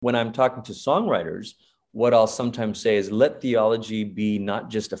When I'm talking to songwriters, what I'll sometimes say is let theology be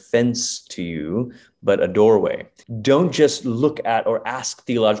not just a fence to you, but a doorway. Don't just look at or ask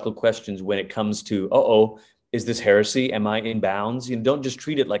theological questions when it comes to, is this heresy? Am I in bounds? Don't just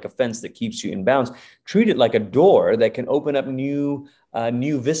treat it like a fence that keeps you in bounds. Treat it like a door that can open up new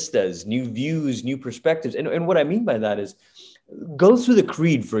vistas, new views, new perspectives. And what I mean by that is go through the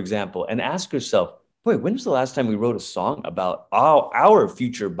creed, for example, and ask yourself, boy, when was the last time we wrote a song about our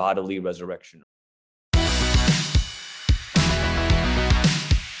future bodily resurrection?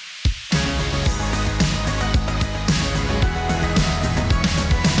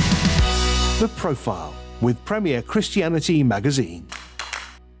 The Profile with Premier Christianity Magazine.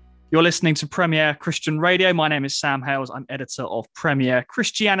 You're listening to Premier Christian Radio. My name is Sam Hales. I'm editor of Premier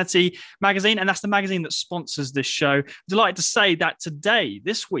Christianity Magazine, and that's the magazine that sponsors this show. I'm delighted to say that today,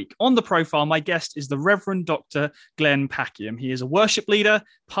 this week, on The Profile, my guest is the Reverend Dr. Glenn Packiam. He is a worship leader,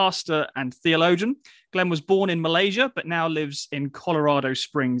 pastor, and theologian. Glenn was born in Malaysia, but now lives in Colorado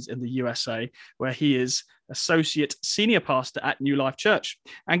Springs in the USA, where he is Associate Senior Pastor at New Life Church.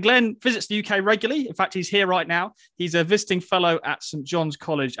 And Glenn visits the UK regularly. In fact, he's here right now. He's a visiting fellow at St. John's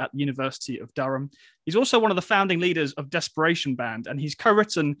College at the University of Durham. He's also one of the founding leaders of Desperation Band, and he's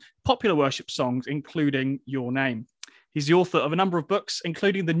co-written popular worship songs, including Your Name. He's the author of a number of books,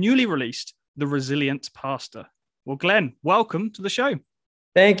 including the newly released The Resilient Pastor. Well, Glenn, welcome to the show.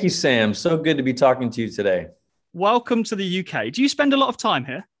 Thank you, Sam. So good to be talking to you today. Welcome to the UK. Do you spend a lot of time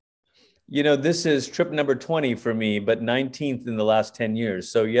here? This is trip number 20 for me, but 19th in the last 10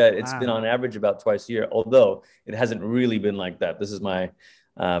 years. So yeah, it's been on average about twice a year, although it hasn't really been like that. This is my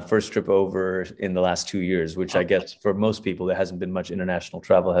first trip over in the last 2 years, which I guess for most people, there hasn't been much international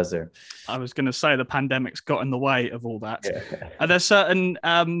travel, has there? I was going to say the pandemic's got in the way of all that. Yeah. Are there certain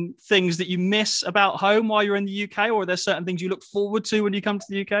things that you miss about home while you're in the UK, or are there certain things you look forward to when you come to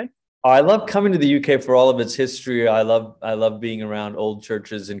the UK? I love coming to the UK for all of its history. I love being around old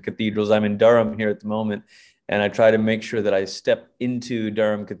churches and cathedrals. I'm in Durham here at the moment, and I try to make sure that I step into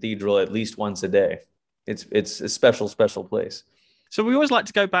Durham Cathedral at least once a day. It's a special, special place. So we always like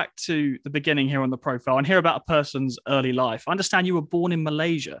to go back to the beginning here on The Profile and hear about a person's early life. I understand you were born in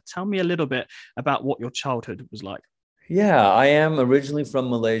Malaysia. Tell me a little bit about what your childhood was like. Yeah, I am originally from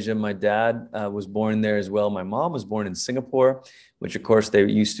Malaysia. My dad was born there as well. My mom was born in Singapore, which of course there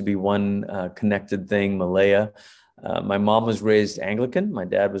used to be one connected thing, Malaya. My mom was raised Anglican. My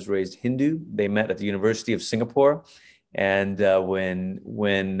dad was raised Hindu. They met at the University of Singapore. And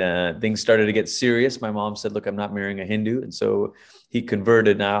when things started to get serious, my mom said, look, I'm not marrying a Hindu. And so he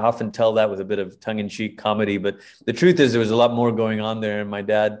converted. Now, I often tell that with a bit of tongue-in-cheek comedy, but the truth is there was a lot more going on there. And my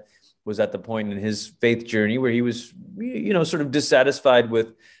dad was at the point in his faith journey where he was, sort of dissatisfied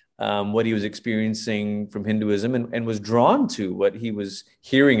with what he was experiencing from Hinduism and was drawn to what he was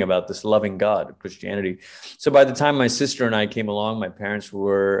hearing about this loving God of Christianity. So by the time my sister and I came along, my parents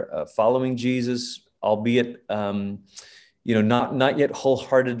were following Jesus, albeit, not yet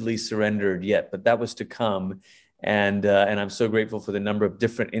wholeheartedly surrendered yet, but that was to come. And I'm so grateful for the number of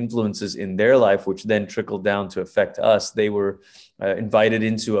different influences in their life, which then trickled down to affect us. They were invited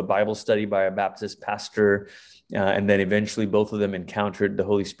into a Bible study by a Baptist pastor, and then eventually both of them encountered the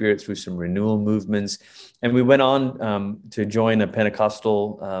Holy Spirit through some renewal movements. And we went on to join a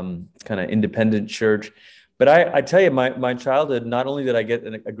Pentecostal kind of independent church. But I tell you, my childhood, not only did I get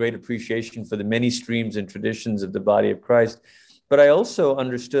a great appreciation for the many streams and traditions of the body of Christ, but I also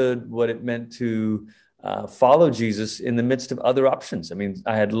understood what it meant to follow Jesus in the midst of other options. I mean,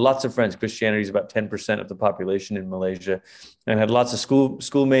 I had lots of friends. Christianity is about 10% of the population in Malaysia, and had lots of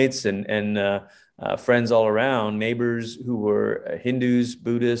schoolmates and friends all around, neighbors who were Hindus,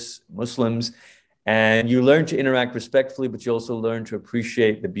 Buddhists, Muslims. And you learn to interact respectfully, but you also learn to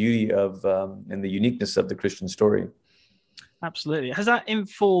appreciate the beauty of and the uniqueness of the Christian story. Absolutely. Has that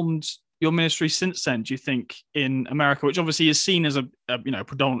informed your ministry since then, do you think, in America, which obviously is seen as a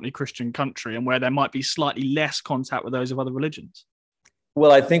predominantly Christian country and where there might be slightly less contact with those of other religions?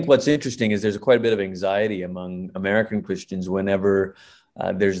 Well, I think what's interesting is there's quite a bit of anxiety among American Christians whenever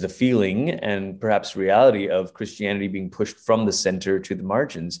there's the feeling and perhaps reality of Christianity being pushed from the center to the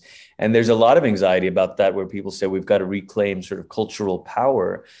margins. And there's a lot of anxiety about that, where people say we've got to reclaim sort of cultural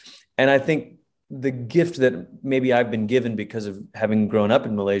power. And I think the gift that maybe I've been given because of having grown up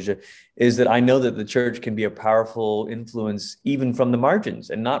in Malaysia is that I know that the church can be a powerful influence even from the margins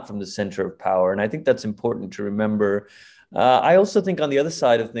and not from the center of power. And I think that's important to remember. I also think on the other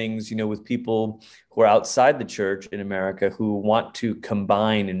side of things, with people who are outside the church in America who want to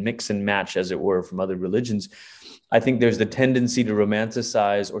combine and mix and match, as it were, from other religions, I think there's the tendency to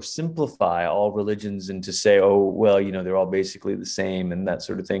romanticize or simplify all religions and to say, oh, well, they're all basically the same and that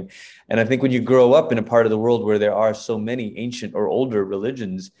sort of thing. And I think when you grow up in a part of the world where there are so many ancient or older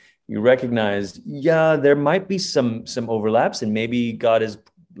religions, you recognize, yeah, there might be some overlaps, and maybe God has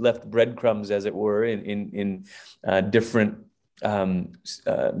left breadcrumbs, as it were, in different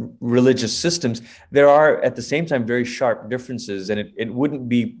religious systems. There are at the same time very sharp differences, and it wouldn't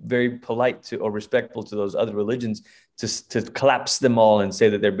be very polite to or respectful to those other religions to collapse them all and say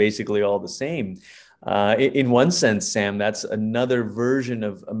that they're basically all the same. In one sense, Sam, that's another version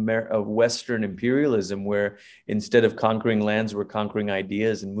of Western imperialism, where instead of conquering lands, we're conquering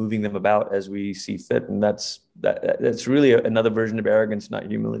ideas and moving them about as we see fit, and that's really another version of arrogance, not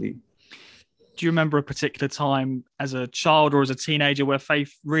humility. Do you remember a particular time as a child or as a teenager where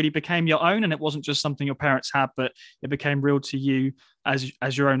faith really became your own, and it wasn't just something your parents had, but it became real to you as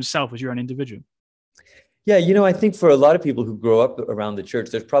your own self, as your own individual? Yeah, I think for a lot of people who grow up around the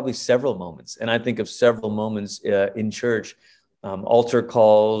church, there's probably several moments. And I think of several moments in church, altar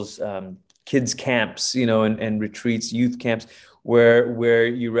calls, kids camps, and retreats, youth camps, where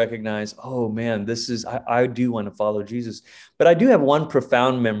you recognize, oh man, I do want to follow Jesus. But I do have one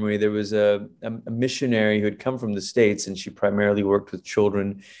profound memory. There was a missionary who had come from the States, and she primarily worked with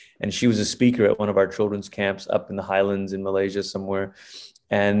children. And she was a speaker at one of our children's camps up in the highlands in Malaysia somewhere.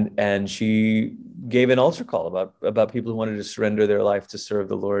 And she gave an altar call about people who wanted to surrender their life to serve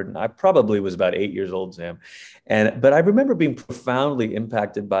the Lord. And I probably was about 8 years old, Sam. But I remember being profoundly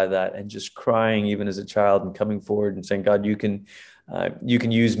impacted by that and just crying even as a child and coming forward and saying, God, you can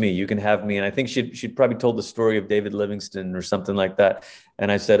use me, you can have me. And I think she'd probably told the story of David Livingstone or something like that.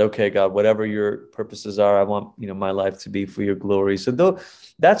 And I said, okay, God, whatever your purposes are, I want, my life to be for your glory. So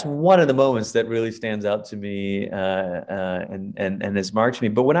that's one of the moments that really stands out to me and has marked me.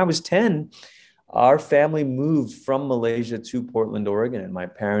 But when I was 10, our family moved from Malaysia to Portland, Oregon, and my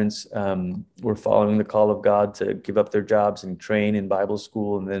parents were following the call of God to give up their jobs and train in Bible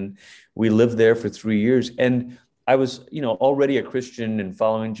school. And then we lived there for 3 years. And I was, already a Christian and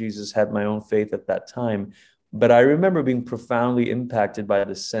following Jesus, had my own faith at that time. But I remember being profoundly impacted by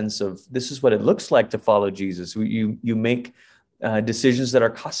the sense of this is what it looks like to follow Jesus. You make decisions that are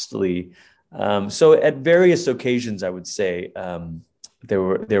costly. So at various occasions, I would say there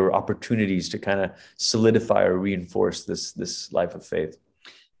were opportunities to kind of solidify or reinforce this life of faith.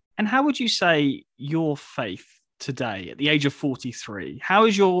 And how would you say your faith today, at the age of 43, how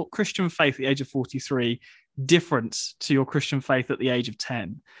is your Christian faith at the age of 43 different to your Christian faith at the age of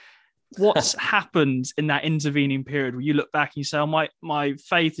 10? What's happened in that intervening period where you look back and you say, oh, my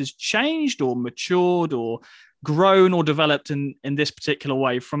faith has changed or matured or grown or developed in this particular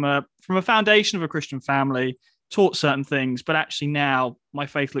way from a foundation of a Christian family, taught certain things, but actually now my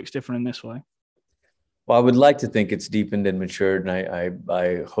faith looks different in this way? Well, I would like to think it's deepened and matured, and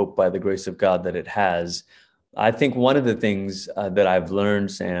I hope by the grace of God that it has. I think one of the things that I've learned,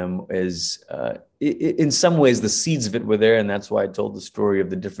 Sam, is in some ways the seeds of it were there, and that's why I told the story of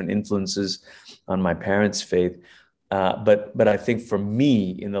the different influences on my parents' faith. But I think for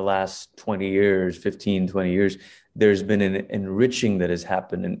me, in the last 20 years, 15, 20 years, there's been an enriching that has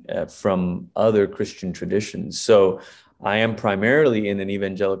happened from other Christian traditions. So I am primarily in an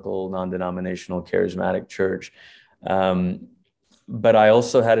evangelical, non-denominational, charismatic church. But I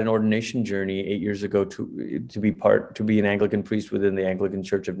also had an ordination journey 8 years ago to be an Anglican priest within the Anglican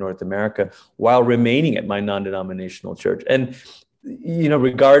Church of North America while remaining at my non-denominational church. And,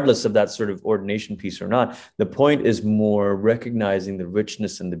 regardless of that sort of ordination piece or not, the point is more recognizing the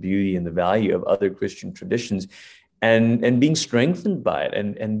richness and the beauty and the value of other Christian traditions and being strengthened by it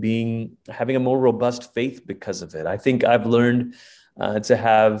and having a more robust faith because of it. I think I've learned to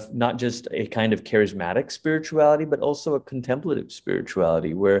have not just a kind of charismatic spirituality, but also a contemplative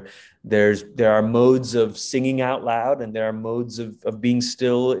spirituality where there are modes of singing out loud and there are modes of being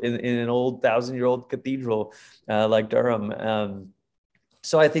still in an old 1,000-year-old cathedral like Durham.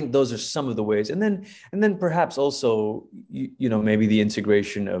 So I think those are some of the ways. And then perhaps also, maybe the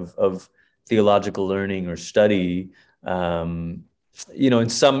integration of theological learning or study. In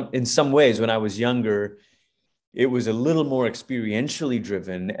some ways, when I was younger, it was a little more experientially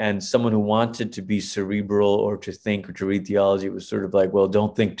driven, and someone who wanted to be cerebral or to think or to read theology was sort of like, well,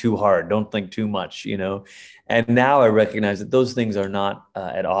 don't think too hard, don't think too much, And now I recognize that those things are not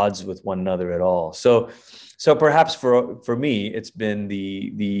at odds with one another at all. So perhaps for me, it's been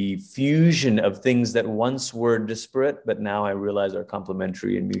the fusion of things that once were disparate, but now I realize are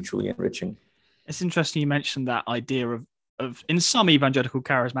complementary and mutually enriching. It's interesting you mentioned that idea of in some evangelical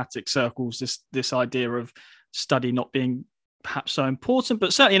charismatic circles, this idea of study not being perhaps so important,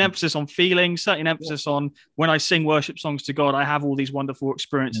 but certainly an emphasis on feeling, certainly an emphasis on when I sing worship songs to God, I have all these wonderful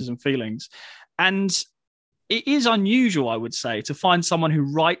experiences and feelings. And it is unusual, I would say, to find someone who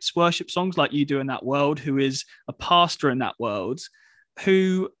writes worship songs like you do in that world, who is a pastor in that world,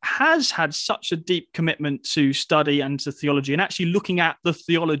 who has had such a deep commitment to study and to theology and actually looking at the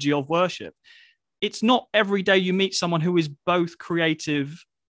theology of worship. It's not every day you meet someone who is both creative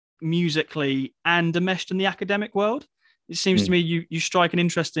musically and enmeshed in the academic world. It seems to me you strike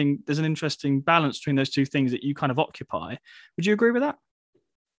there's an interesting balance between those two things that you kind of occupy. Would you agree with that?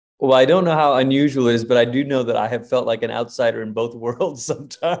 Well, I don't know how unusual it is, but I do know that I have felt like an outsider in both worlds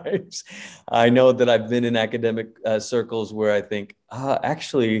sometimes. I know that I've been in academic circles where I think,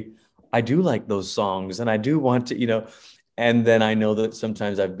 actually, I do like those songs and I do want to, and then I know that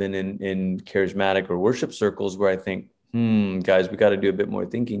sometimes I've been in charismatic or worship circles where I think, guys, we got to do a bit more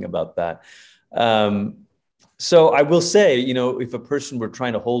thinking about that. So I will say, if a person were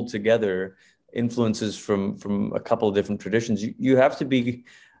trying to hold together influences from a couple of different traditions, you have to be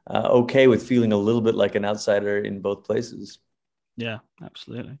okay with feeling a little bit like an outsider in both places. Yeah,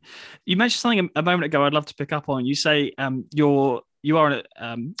 absolutely. You mentioned something a moment ago I'd love to pick up on. You say you are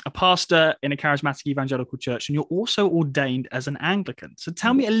a pastor in a charismatic evangelical church, and you're also ordained as an Anglican. So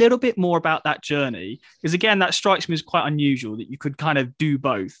tell me a little bit more about that journey, because again, that strikes me as quite unusual that you could kind of do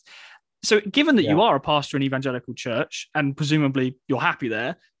both. So given that you are a pastor in evangelical church, and presumably you're happy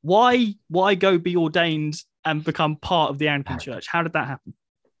there, why go be ordained and become part of the Anglican church? How did that happen?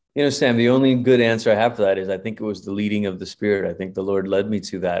 Sam, the only good answer I have for that is I think it was the leading of the Spirit. I think the Lord led me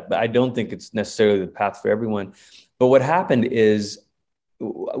to that, but I don't think it's necessarily the path for everyone. But what happened is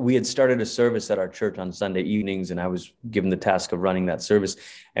we had started a service at our church on Sunday evenings, and I was given the task of running that service.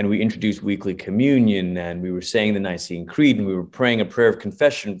 And we introduced weekly communion, and we were saying the Nicene Creed, and we were praying a prayer of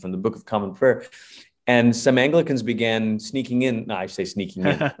confession from the Book of Common Prayer. And some Anglicans began sneaking in. No, I say sneaking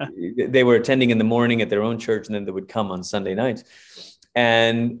in. They were attending in the morning at their own church, and then they would come on Sunday nights.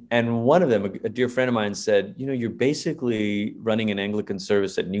 And one of them, a dear friend of mine, said, you're basically running an Anglican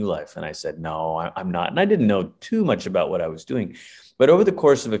service at New Life. And I said, no, I'm not. And I didn't know too much about what I was doing. But over the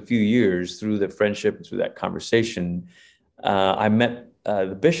course of a few years, through the friendship and through that conversation, I met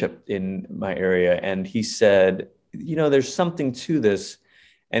the bishop in my area. And he said, there's something to this.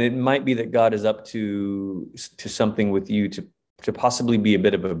 And it might be that God is up to something with you to possibly be a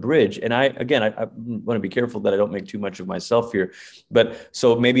bit of a bridge. And I want to be careful that I don't make too much of myself here, but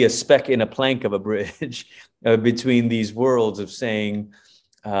so maybe a speck in a plank of a bridge between these worlds of saying,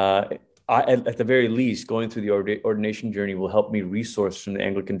 at the very least, going through the ordination journey will help me resource from the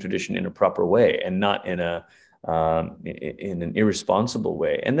Anglican tradition in a proper way and not in an irresponsible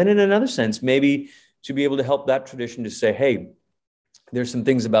way. And then in another sense, maybe to be able to help that tradition to say, hey, there's some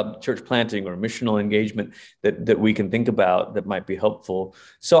things about church planting or missional engagement that we can think about that might be helpful.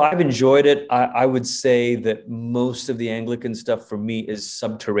 So I've enjoyed it. I would say that most of the Anglican stuff for me is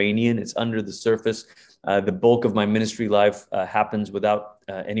subterranean. It's under the surface. The bulk of my ministry life happens without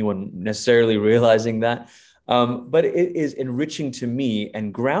anyone necessarily realizing that. But it is enriching to me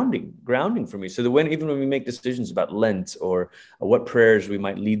and grounding for me. So that even when we make decisions about Lent or what prayers we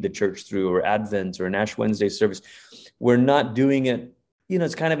might lead the church through, or Advent or an Ash Wednesday service, we're not doing it.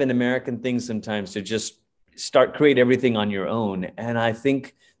 It's kind of an American thing sometimes to just create everything on your own. And I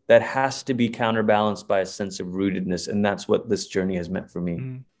think that has to be counterbalanced by a sense of rootedness. And that's what this journey has meant for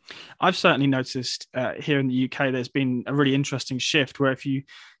me. I've certainly noticed here in the UK, there's been a really interesting shift where if you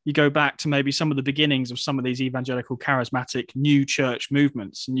go back to maybe some of the beginnings of some of these evangelical charismatic new church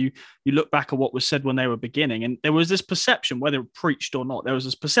movements, and you look back at what was said when they were beginning, and there was this perception, whether preached or not, there was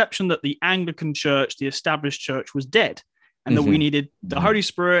this perception that the Anglican church, the established church, was dead, and that we needed the Holy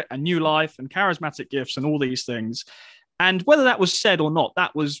Spirit and new life and charismatic gifts and all these things. And whether that was said or not,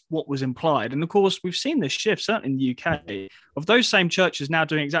 that was what was implied. And of course, we've seen this shift, certainly in the UK, of those same churches now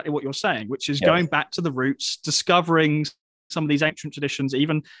doing exactly what you're saying, which is going back to the roots, discovering some of these ancient traditions,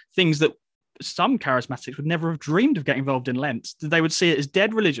 even things that some charismatics would never have dreamed of getting involved in Lent. They would see it as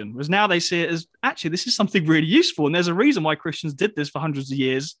dead religion, whereas now they see it as, actually, this is something really useful. And there's a reason why Christians did this for hundreds of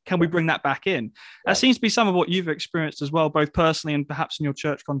years. Can we bring that back in? That seems to be some of what you've experienced as well, both personally and perhaps in your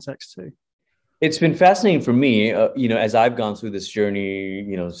church context too. It's been fascinating for me, as I've gone through this journey,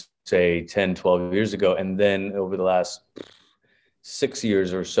 say 10, 12 years ago, and then over the last 6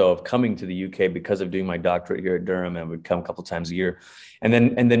 years or so of coming to the UK because of doing my doctorate here at Durham, and would come a couple times a year, and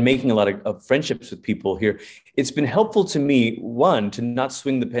then making a lot of friendships with people here. It's been helpful to me, one, to not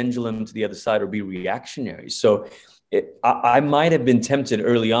swing the pendulum to the other side or be reactionary. So I might have been tempted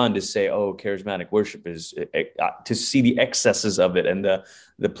early on to say, oh, charismatic worship is to see the excesses of it and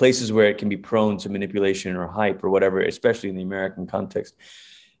the places where it can be prone to manipulation or hype or whatever, especially in the American context.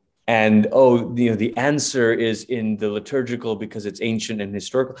 And the answer is in the liturgical because it's ancient and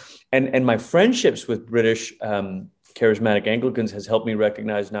historical. And my friendships with British charismatic Anglicans has helped me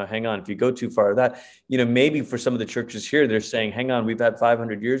recognize now, hang on, if you go too far of that, maybe for some of the churches here, they're saying, hang on, we've had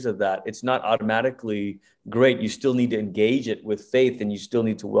 500 years of that. It's not automatically great. You still need to engage it with faith, and you still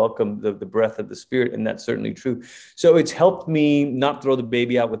need to welcome the breath of the Spirit. And that's certainly true. So it's helped me not throw the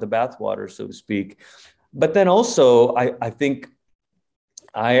baby out with the bathwater, so to speak. But then also, I think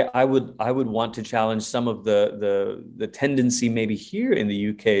I would want to challenge some of the tendency maybe here in the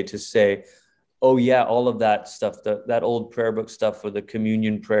UK to say, oh yeah, all of that stuff, that old prayer book stuff for the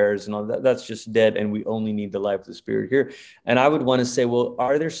communion prayers and all that, that's just dead, and we only need the life of the Spirit here. And I would want to say, well,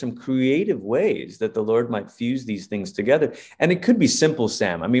 are there some creative ways that the Lord might fuse these things together? And it could be simple,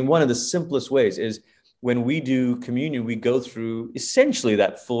 Sam. I mean, one of the simplest ways is when we do communion, we go through essentially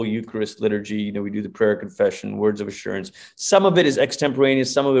that full Eucharist liturgy. We do the prayer, confession, words of assurance. Some of it is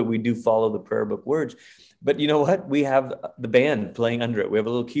extemporaneous. Some of it we do follow the prayer book words. But you know what? We have the band playing under it. We have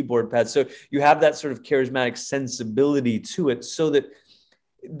a little keyboard pad. So you have that sort of charismatic sensibility to it, so that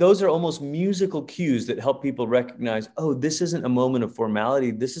those are almost musical cues that help people recognize, oh, this isn't a moment of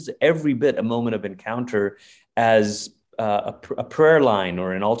formality. This is every bit a moment of encounter as a prayer line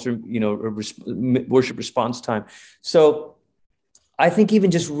or an altar, worship response time. So I think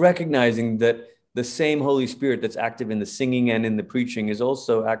even just recognizing that the same Holy Spirit that's active in the singing and in the preaching is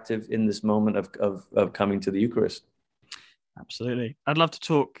also active in this moment of coming to the Eucharist. Absolutely. I'd love to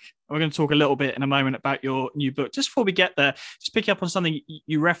talk. We're going to talk a little bit in a moment about your new book. Just before we get there, just picking up on something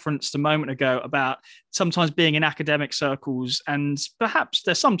you referenced a moment ago about sometimes being in academic circles, and perhaps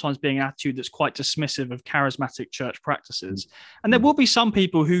there's sometimes being an attitude that's quite dismissive of charismatic church practices. And there will be some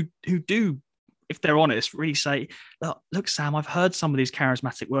people who do, if they're honest, really say, look, Sam, I've heard some of these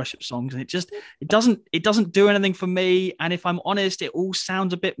charismatic worship songs, and it doesn't do anything for me. And if I'm honest, it all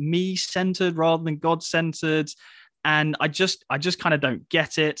sounds a bit me-centered rather than God-centered. And I just kind of don't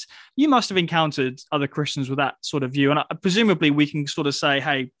get it. You must have encountered other Christians with that sort of view. And presumably we can sort of say,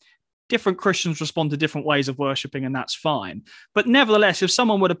 hey, different Christians respond to different ways of worshiping, and that's fine. But nevertheless, if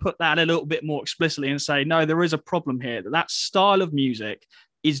someone were to put that a little bit more explicitly and say, no, there is a problem here, that style of music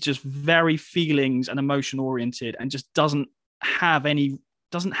is just very feelings and emotion oriented and just doesn't have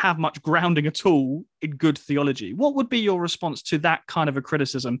much grounding at all in good theology. What would be your response to that kind of a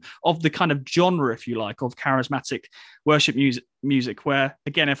criticism of the kind of genre, if you like, of charismatic worship music, where,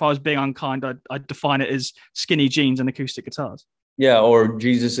 again, if I was being unkind, I'd define it as skinny jeans and acoustic guitars? Yeah, or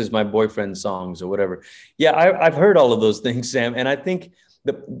Jesus is my boyfriend songs or whatever. Yeah, I've heard all of those things, Sam. And I think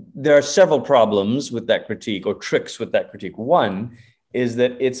there are several problems with that critique, or tricks with that critique. One is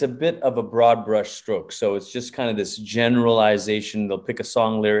that it's a bit of a broad brush stroke. So it's just kind of this generalization. They'll pick a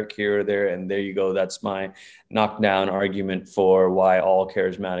song lyric here or there, and there you go. That's my knockdown argument for why all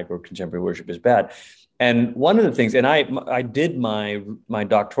charismatic or contemporary worship is bad. And one of the things, and I did my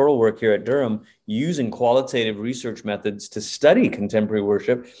doctoral work here at Durham using qualitative research methods to study contemporary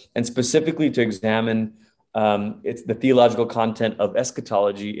worship, and specifically to examine it's the theological content of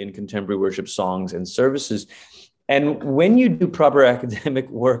eschatology in contemporary worship songs and services. And when you do proper academic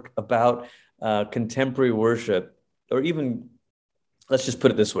work about contemporary worship, or even, let's just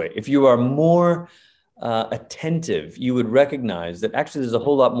put it this way, if you are more attentive, you would recognize that actually there's a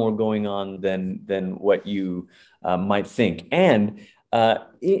whole lot more going on than what you might think. And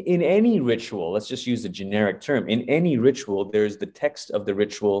in any ritual, let's just use the generic term, in any ritual, there's the text of the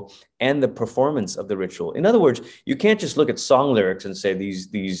ritual and the performance of the ritual. In other words, you can't just look at song lyrics and say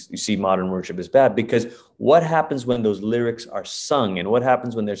these you see modern worship is bad, because what happens when those lyrics are sung, and what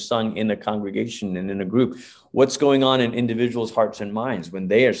happens when they're sung in a congregation and in a group? What's going on in individuals' hearts and minds when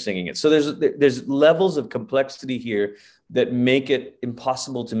they are singing it? So there's levels of complexity here that make it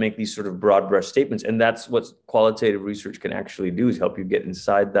impossible to make these sort of broad brush statements. And that's what qualitative research can actually do, is help you get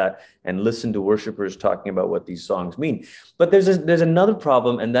inside that and listen to worshipers talking about what these songs mean. But there's another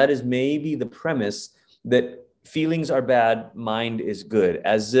problem, and that is maybe the premise that feelings are bad, mind is good,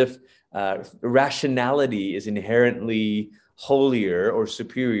 as if rationality is inherently holier or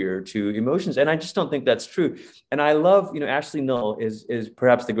superior to emotions. And I just don't think that's true. And I love, Ashley Null is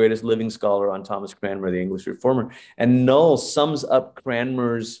perhaps the greatest living scholar on Thomas Cranmer, the English reformer. And Null sums up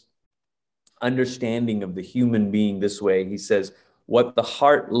Cranmer's understanding of the human being this way. He says, what the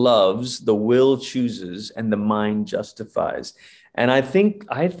heart loves, the will chooses, and the mind justifies. And I think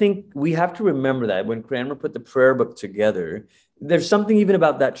we have to remember that when Cranmer put the prayer book together, there's something even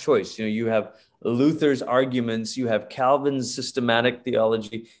about that choice. You have Luther's arguments, you have Calvin's systematic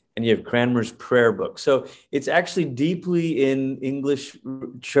theology, and you have Cranmer's prayer book. So it's actually deeply in English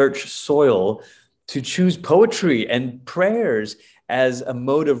church soil to choose poetry and prayers as a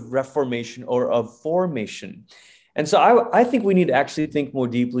mode of reformation or of formation. And so I think we need to actually think more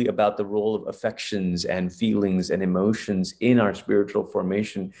deeply about the role of affections and feelings and emotions in our spiritual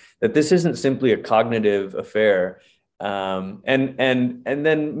formation, that this isn't simply a cognitive affair. And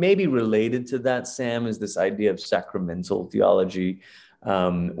then maybe related to that, Sam, is this idea of sacramental theology,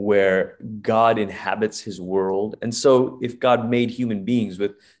 where God inhabits his world. And so if God made human beings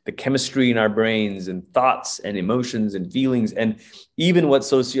with the chemistry in our brains and thoughts and emotions and feelings, and even what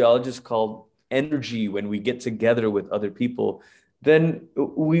sociologists call energy when we get together with other people, then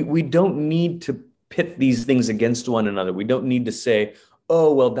we don't need to pit these things against one another. We don't need to say,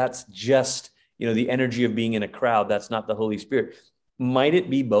 oh, well, that's just, the energy of being in a crowd. That's not the Holy Spirit. Might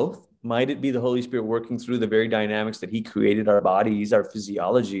it be both? Might it be the Holy Spirit working through the very dynamics that he created our bodies, our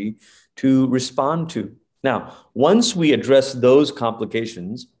physiology to respond to? Now, once we address those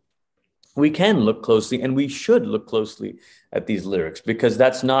complications, we can look closely, and we should look closely at these lyrics, because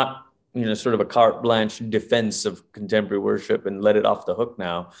that's not sort of a carte blanche defense of contemporary worship and let it off the hook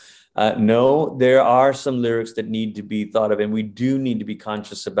now. No, there are some lyrics that need to be thought of, and we do need to be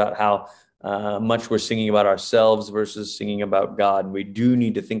conscious about how much we're singing about ourselves versus singing about God. And we do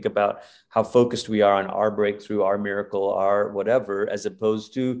need to think about how focused we are on our breakthrough, our miracle, our whatever, as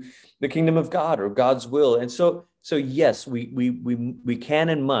opposed to the kingdom of God or God's will. And so yes, we can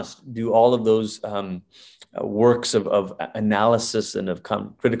and must do all of those works of analysis and of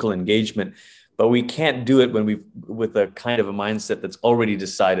critical engagement, but we can't do it with a kind of a mindset that's already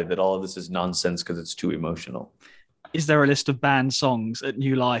decided that all of this is nonsense because it's too emotional. Is there a list of banned songs at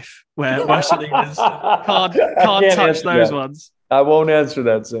New Life where worship leaders can't touch those ones? I won't answer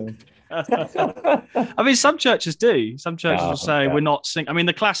that, Sam. I mean, some churches do. Some churches will say we're not singing. I mean,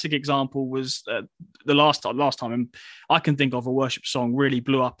 the classic example was the last time I can think of a worship song really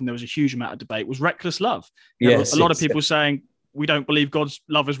blew up and there was a huge amount of debate was "Reckless Love." A lot of people saying we don't believe God's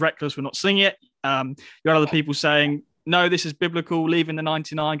love is reckless, we're not singing it. You had other people saying no, this is biblical, leaving the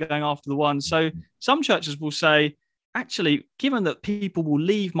 99, going after the one. So some churches will say, actually, given that people will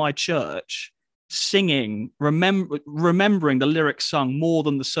leave my church singing, remembering the lyrics sung more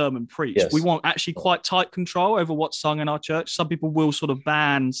than the sermon preached. Yes. We want actually quite tight control over what's sung in our church. Some people will sort of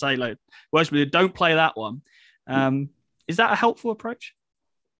ban, say, like, worship, don't play that one. Is that a helpful approach?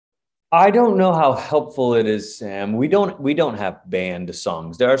 I don't know how helpful it is, Sam. We don't have banned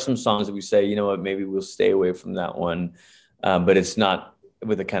songs. There are some songs that we say, you know what, maybe we'll stay away from that one, but it's not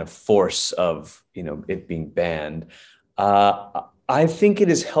with a kind of force of, it being banned. I think it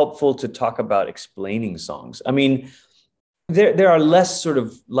is helpful to talk about explaining songs. I mean, there are less sort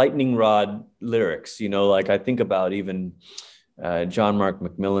of lightning rod lyrics, like I think about even John Mark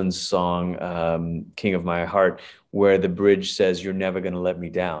McMillan's song, King of My Heart, where the bridge says, "You're never going to let me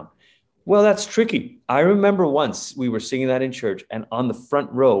down." Well, that's tricky. I remember once we were singing that in church, and on the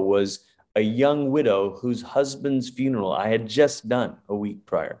front row was a young widow whose husband's funeral I had just done a week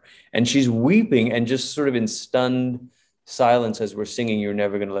prior. And she's weeping and just sort of in stunned silence as we're singing, "You're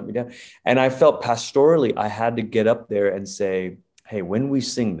never going to let me down." And I felt pastorally, I had to get up there and say, hey, when we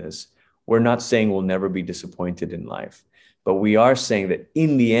sing this, we're not saying we'll never be disappointed in life, but we are saying that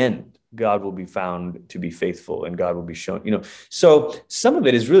in the end, God will be found to be faithful and God will be shown, So some of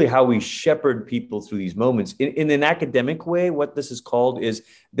it is really how we shepherd people through these moments. In an academic way, what this is called is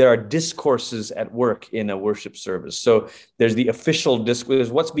there are discourses at work in a worship service. So there's the official discourse,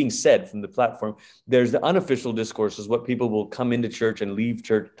 what's being said from the platform. There's the unofficial discourses, what people will come into church and leave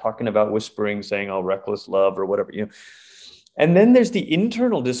church talking about, whispering, saying, "Oh, reckless love," or whatever, And then there's the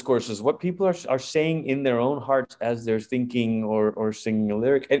internal discourses, what people are saying in their own hearts as they're thinking or singing a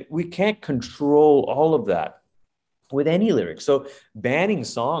lyric. And we can't control all of that with any lyric. So banning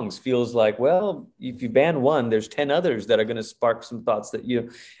songs feels like, well, if you ban one, there's 10 others that are going to spark some thoughts that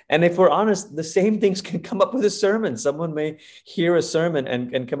and if we're honest, the same things can come up with a sermon. Someone may hear a sermon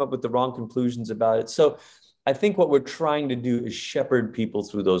and come up with the wrong conclusions about it. So I think what we're trying to do is shepherd people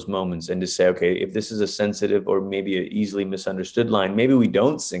through those moments and to say, okay, if this is a sensitive or maybe an easily misunderstood line, maybe we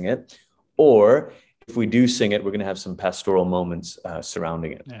don't sing it. Or if we do sing it, we're going to have some pastoral moments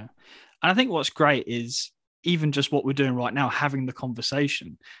surrounding it. Yeah. And I think what's great is even just what we're doing right now, having the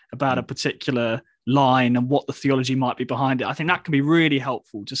conversation about a particular line and what the theology might be behind it. I think that can be really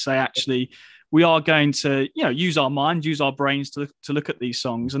helpful to say, actually, we are going to, use our mind, use our brains to look at these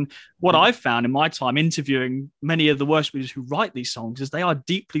songs. And what I've found in my time interviewing many of the worship leaders who write these songs is they are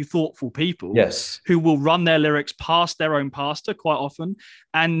deeply thoughtful people. Yes. Who will run their lyrics past their own pastor quite often,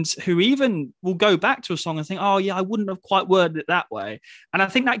 and who even will go back to a song and think, oh yeah, I wouldn't have quite worded it that way. And I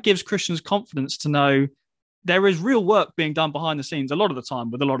think that gives Christians confidence to know there is real work being done behind the scenes a lot of the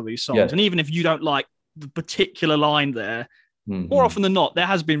time with a lot of these songs. Yes. And even if you don't like the particular line there, more often than not, there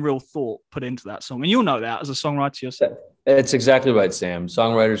has been real thought put into that song. And you'll know that as a songwriter yourself. It's exactly right, Sam.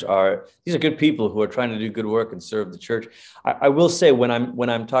 Songwriters these are good people who are trying to do good work and serve the church. I will say when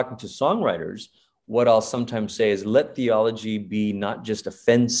I'm talking to songwriters, what I'll sometimes say is let theology be not just a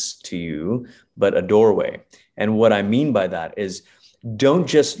fence to you, but a doorway. And what I mean by that is don't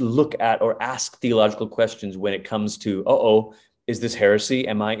just look at or ask theological questions when it comes to, is this heresy?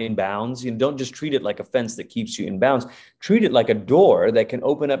 Am I in bounds? Don't just treat it like a fence that keeps you in bounds. Treat it like a door that can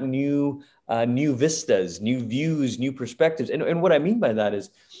open up new vistas, new views, new perspectives. And what I mean by that is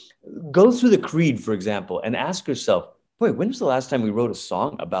go through the creed, for example, and ask yourself, boy, when was the last time we wrote a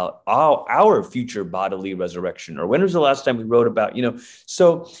song about our future bodily resurrection? Or when was the last time we wrote about,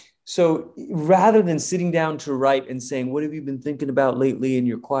 So rather than sitting down to write and saying, what have you been thinking about lately in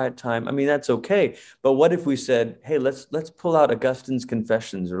your quiet time? I mean, that's okay. But what if we said, hey, let's pull out Augustine's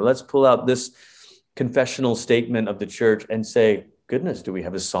Confessions, or let's pull out this confessional statement of the church and say, goodness, do we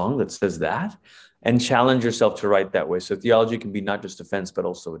have a song that says that? And challenge yourself to write that way. So theology can be not just a fence, but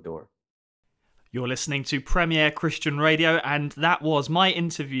also a door. You're listening to Premier Christian Radio, and that was my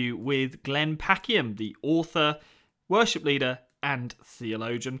interview with Glenn Packiam, the author, worship leader, and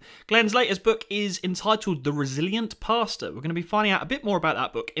theologian. Glenn's latest book is entitled The Resilient Pastor. We're going to be finding out a bit more about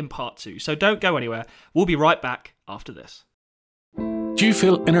that book in part 2, so don't go anywhere. We'll be right back after this. Do you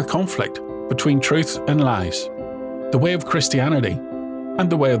feel inner conflict between truth and lies? The way of Christianity and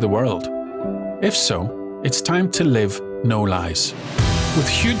the way of the world? If so, it's time to live no lies. With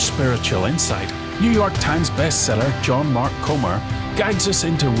huge spiritual insight, New York Times bestseller John Mark Comer guides us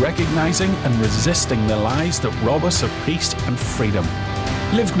into recognizing and resisting the lies that rob us of peace and freedom.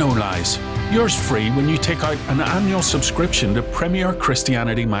 Live No Lies. Yours free when you take out an annual subscription to Premier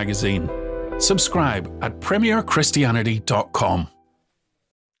Christianity magazine. Subscribe at premierchristianity.com.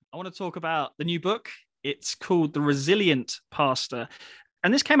 I want to talk about the new book. It's called The Resilient Pastor.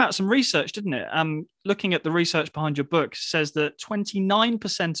 And this came out of some research, didn't it? Looking at the research behind your book says that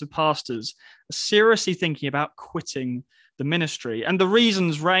 29% of pastors are seriously thinking about quitting the ministry. And the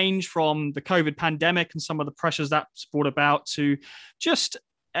reasons range from the COVID pandemic and some of the pressures that's brought about to just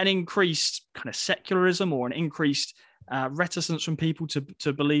an increased kind of secularism or an increased reticence from people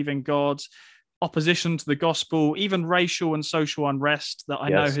to believe in God, opposition to the gospel, even racial and social unrest that I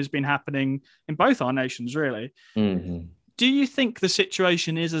know has been happening in both our nations, really. Mm-hmm. Do you think the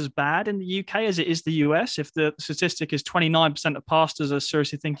situation is as bad in the UK as it is the US if the statistic is 29% of pastors are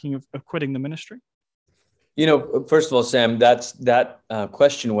seriously thinking of quitting the ministry? First of all, Sam, that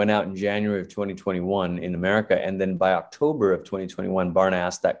question went out in January of 2021 in America. And then by October of 2021, Barna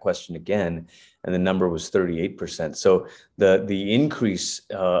asked that question again, and the number was 38%. So the increase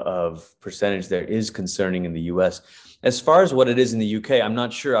of percentage there is concerning in the US. As far as what it is in the UK, I'm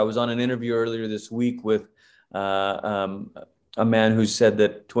not sure. I was on an interview earlier this week with a man who said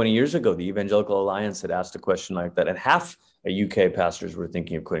that 20 years ago, the Evangelical Alliance had asked a question like that, and half UK pastors were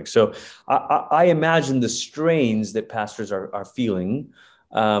thinking of quitting. So I imagine the strains that pastors are feeling,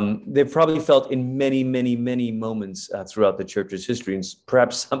 they've probably felt in many, many, many moments throughout the church's history, and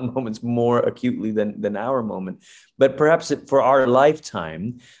perhaps some moments more acutely than our moment. But perhaps for our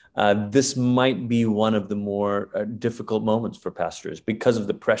lifetime, this might be one of the more difficult moments for pastors because of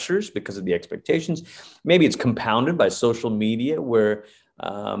the pressures, because of the expectations. Maybe it's compounded by social media where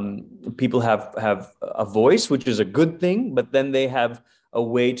people have a voice, which is a good thing, but then they have a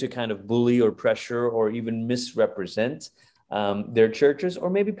way to kind of bully or pressure or even misrepresent their churches. Or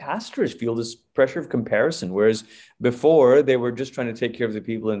maybe pastors feel this pressure of comparison, whereas before they were just trying to take care of the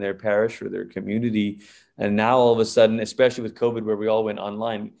people in their parish or their community. And now all of a sudden, especially with COVID, where we all went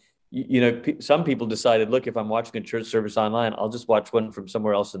online, some people decided, look, if I'm watching a church service online, I'll just watch one from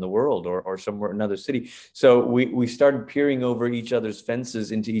somewhere else in the world or somewhere, another city. So we started peering over each other's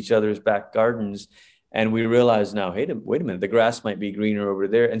fences into each other's back gardens. And we realized now, hey, wait a minute, the grass might be greener over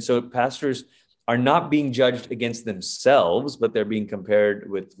there. And so pastors are not being judged against themselves, but they're being compared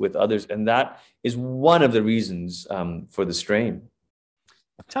with others. And that is one of the reasons for the strain.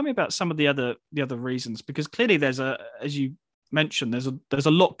 Tell me about some of the other reasons, because clearly there's as you mentioned, there's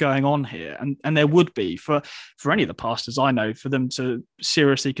a lot going on here, and there would be for any of the pastors I know, for them to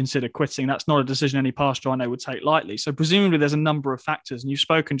seriously consider quitting. That's not a decision any pastor I know would take lightly. So presumably there's a number of factors, and you've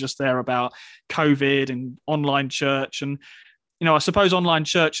spoken just there about COVID and online church, and I suppose online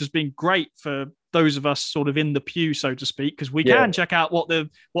church has been great for those of us sort of in the pew, so to speak, because we can check out what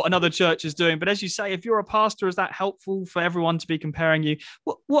another church is doing. But as you say, if you're a pastor, is that helpful for everyone to be comparing you?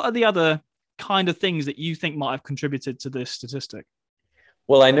 What are the other kind of things that you think might have contributed to this statistic?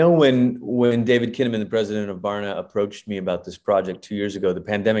 Well, I know when David Kinnaman, the president of Barna, approached me about this project 2 years ago, the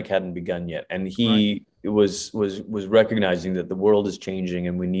pandemic hadn't begun yet, and he was recognizing that the world is changing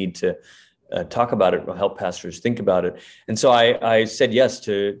and we need to talk about it or help pastors think about it. And so I said yes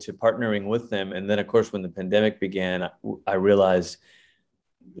to partnering with them. And then, of course, when the pandemic began, I realized,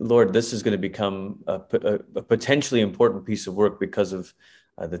 Lord, this is going to become a potentially important piece of work because of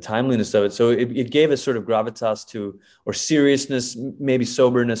the timeliness of it. So it gave us sort of gravitas to, or seriousness, maybe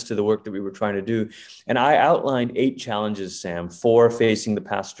soberness to the work that we were trying to do. And I outlined 8 challenges, Sam, 4 facing the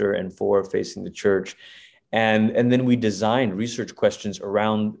pastor and 4 facing the church. And then we designed research questions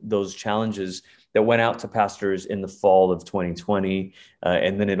around those challenges that went out to pastors in the fall of 2020.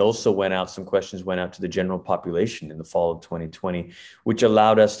 And then it also some questions went out to the general population in the fall of 2020, which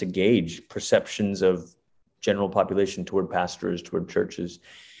allowed us to gauge perceptions of general population toward pastors, toward churches.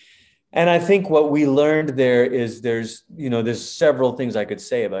 And I think what we learned there is there's several things I could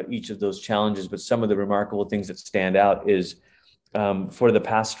say about each of those challenges, but some of the remarkable things that stand out is for the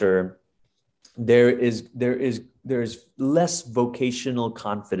pastor, there is less vocational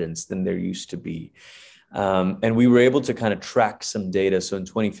confidence than there used to be. And we were able to kind of track some data. So in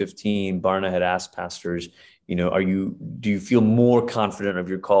 2015, Barna had asked pastors, do you feel more confident of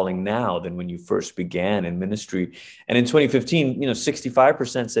your calling now than when you first began in ministry? And in 2015,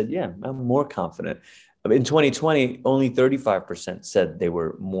 65% said, yeah, I'm more confident. In 2020, only 35% said they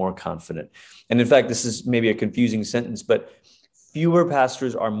were more confident. And in fact, this is maybe a confusing sentence, but fewer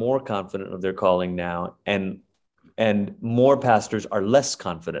pastors are more confident of their calling now, and more pastors are less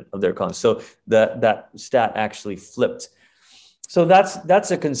confident of their calling. So that stat actually flipped. So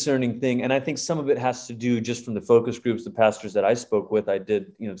that's a concerning thing. And I think some of it has to do just from the focus groups, the pastors that I spoke with. I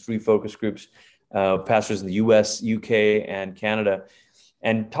did 3 focus groups, pastors in the US, UK, and Canada,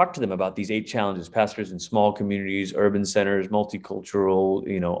 and talked to them about these 8 challenges, pastors in small communities, urban centers, multicultural,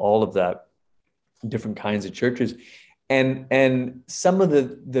 all of that, different kinds of churches. And some of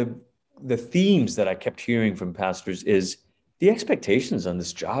the themes that I kept hearing from pastors is the expectations on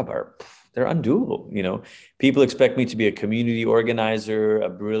this job they're undoable. People expect me to be a community organizer, a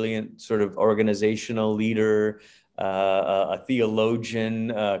brilliant sort of organizational leader, a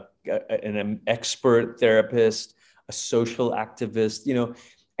theologian, an expert therapist, a social activist,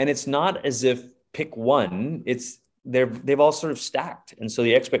 and it's not as if pick one, they've all sort of stacked. And so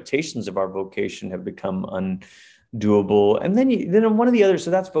the expectations of our vocation have become undoable. And then one of the other,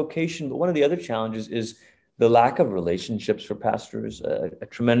 so that's vocation, but one of the other challenges is the lack of relationships for pastors. A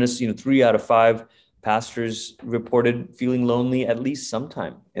tremendous, 3 out of 5 pastors reported feeling lonely at least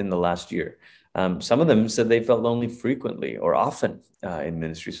sometime in the last year. Some of them said they felt lonely frequently or often in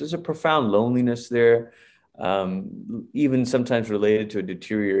ministry. So there's a profound loneliness there, even sometimes related to a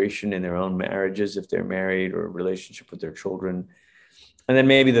deterioration in their own marriages if they're married, or a relationship with their children. And then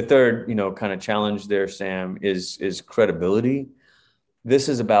maybe the third, kind of challenge there, Sam, is credibility. This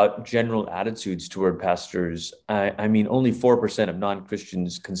is about general attitudes toward pastors. I mean, only 4% of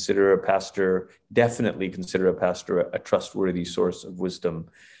non-Christians definitely consider a pastor a trustworthy source of wisdom.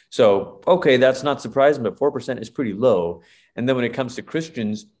 So, okay, that's not surprising, but 4% is pretty low. And then when it comes to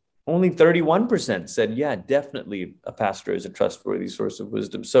Christians, only 31% said, yeah, definitely a pastor is a trustworthy source of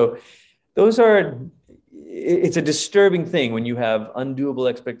wisdom. So it's a disturbing thing when you have undoable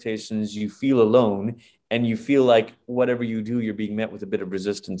expectations, you feel alone, and you feel like whatever you do, you're being met with a bit of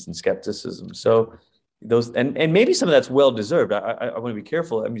resistance and skepticism. So and maybe some of that's well-deserved. I want to be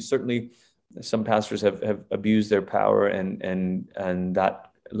careful. I mean, certainly some pastors have abused their power, and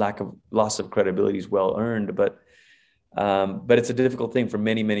that loss of credibility is well-earned, but it's a difficult thing for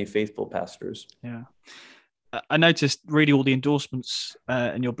many, many faithful pastors. Yeah. I noticed reading all the endorsements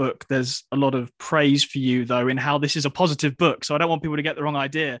in your book, there's a lot of praise for you, though, in how this is a positive book. So I don't want people to get the wrong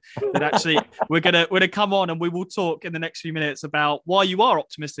idea that actually we're gonna come on and we will talk in the next few minutes about why you are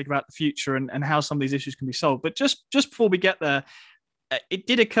optimistic about the future and how some of these issues can be solved. But just before we get there, it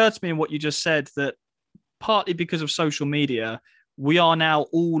did occur to me in what you just said that partly because of social media, we are now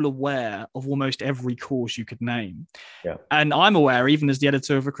all aware of almost every cause you could name. Yeah. And I'm aware, even as the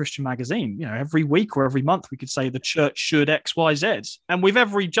editor of a Christian magazine, every week or every month we could say the church should X, Y, Z. And we've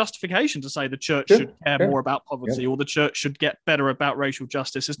every justification to say the church should care more about poverty, or the church should get better about racial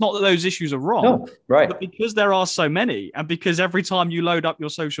justice. It's not that those issues are wrong, no, right. But because there are so many, and because every time you load up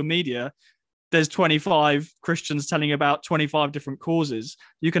your social media, there's 25 Christians telling about 25 different causes,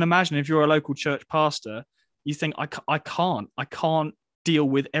 you can imagine if you're a local church pastor, you think, I can't deal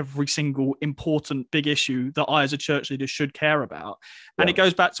with every single important big issue that I as a church leader should care about. And it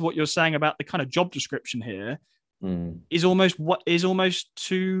goes back to what you're saying about the kind of job description here is almost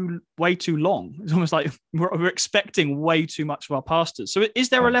way too long. It's almost like we're expecting way too much of our pastors. So is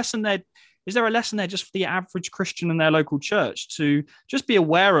there a lesson there? Is there a lesson there just for the average Christian in their local church to just be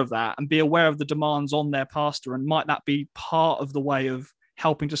aware of that and be aware of the demands on their pastor? And might that be part of the way of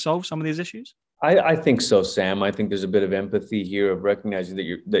helping to solve some of these issues? I think so, Sam. I think there's a bit of empathy here of recognizing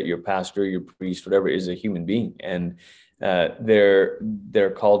that your pastor, your priest, whatever, is a human being, and they're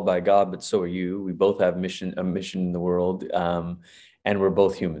called by God, but so are you. We both have a mission in the world, and we're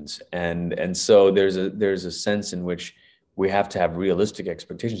both humans, and so there's a sense in which we have to have realistic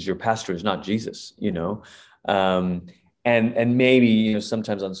expectations. Your pastor is not Jesus, and maybe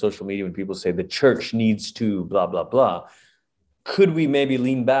sometimes on social media when people say the church needs to blah blah blah. Could we maybe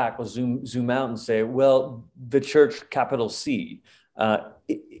lean back or zoom out and say, well, the church, capital C,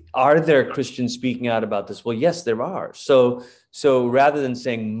 are there Christians speaking out about this? Well, yes, there are. So rather than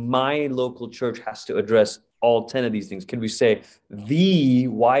saying my local church has to address all 10 of these things, can we say the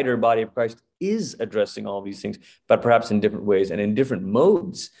wider body of Christ is addressing all these things, but perhaps in different ways and in different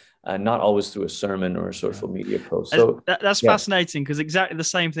modes? Not always through a sermon or a social media post. So that's fascinating, because exactly the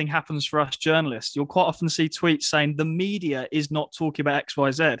same thing happens for us journalists. You'll quite often see tweets saying the media is not talking about X,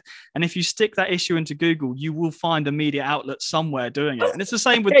 Y, Z. And if you stick that issue into Google, you will find a media outlet somewhere doing it. And it's the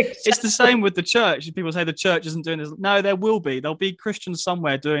same with it's the same with the church. People say the church isn't doing this. No, there'll be Christians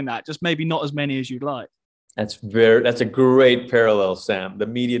somewhere doing that, just maybe not as many as you'd like. That's a great parallel, Sam. The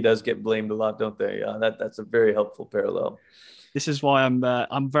media does get blamed a lot, don't they? That's a very helpful parallel. This is why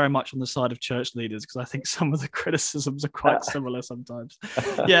I'm very much on the side of church leaders, because I think some of the criticisms are quite similar sometimes.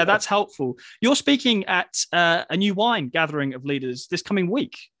 Yeah, that's helpful. You're speaking at a New Wine gathering of leaders this coming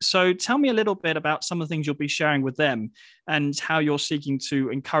week. So tell me a little bit about some of the things you'll be sharing with them and how you're seeking to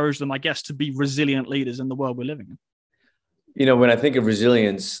encourage them, I guess, to be resilient leaders in the world we're living in. When I think of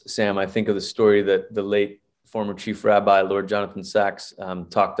resilience, Sam, I think of the story that the late former chief rabbi, Lord Jonathan Sachs,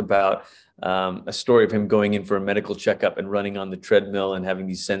 talked about. A story of him going in for a medical checkup and running on the treadmill and having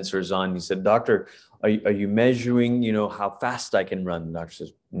these sensors on. He said, "Doctor, are you measuring, how fast I can run?" The doctor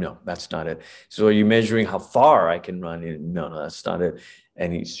says, "No, that's not it." So, "Are you measuring how far I can run?" No, that's not it.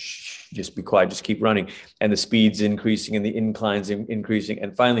 And he's, "Just be quiet, just keep running." And the speed's increasing and the incline's increasing.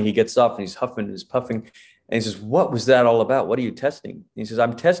 And finally he gets off and he's huffing and he's puffing. And he says, "What was that all about? What are you testing?" And he says,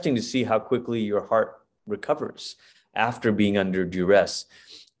 "I'm testing to see how quickly your heart recovers after being under duress."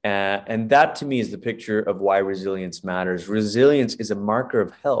 And that to me is the picture of why resilience matters. Resilience is a marker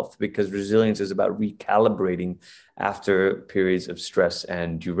of health, because resilience is about recalibrating after periods of stress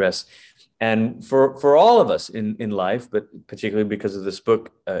and duress. And for all of us in life, but particularly because of this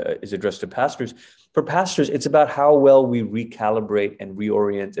book is addressed to pastors, for pastors, it's about how well we recalibrate and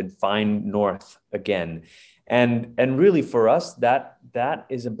reorient and find north again. And really for us, that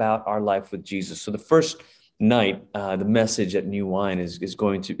is about our life with Jesus. So the first night, the message at New Wine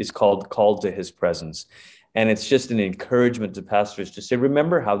is called Called to His Presence. And it's just an encouragement to pastors to say,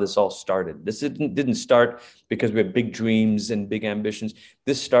 remember how this all started. This didn't start because we had big dreams and big ambitions.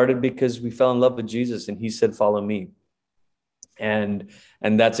 This started because we fell in love with Jesus and he said, "Follow me." And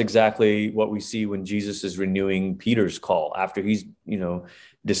that's exactly what we see when Jesus is renewing Peter's call after he's,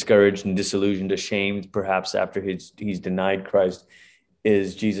 discouraged and disillusioned, ashamed, perhaps after he's denied Christ.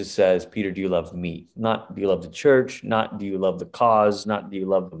 Is Jesus says, "Peter, do you love me?" Not do you love the church, not do you love the cause, not do you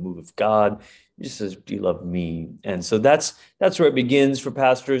love the move of God. He just says, "Do you love me?" And so that's where it begins for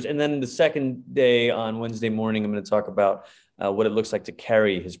pastors. And then the second day on Wednesday morning, I'm going to talk about what it looks like to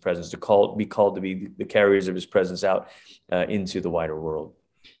carry his presence, be called to be the carriers of his presence out into the wider world.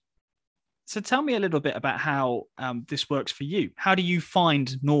 So tell me a little bit about how this works for you. How do you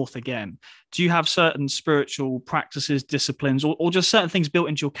find north again? Do you have certain spiritual practices, disciplines, or just certain things built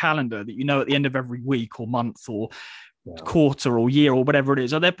into your calendar that at the end of every week or month or quarter or year or whatever it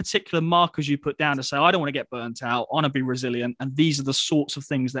is? Are there particular markers you put down to say, I don't want to get burnt out, I want to be resilient, and these are the sorts of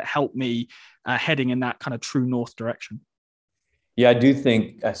things that help me heading in that kind of true north direction? Yeah, I do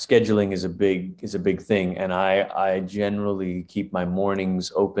think scheduling is a big thing. And I generally keep my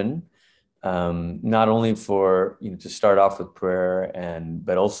mornings open not only for, to start off with prayer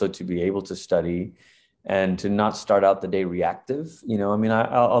but also to be able to study and to not start out the day reactive. I mean,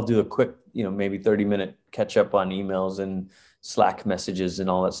 I'll do a quick, maybe 30-minute catch up on emails and Slack messages and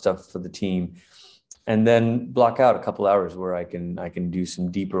all that stuff for the team, and then block out a couple hours where I can do some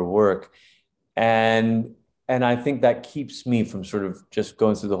deeper work. And I think that keeps me from sort of just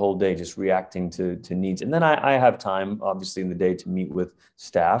going through the whole day, just reacting to needs. And then I have time, obviously, in the day to meet with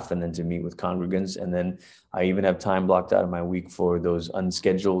staff and then to meet with congregants. And then I even have time blocked out of my week for those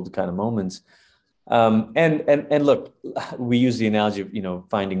unscheduled kind of moments. And look, we use the analogy of,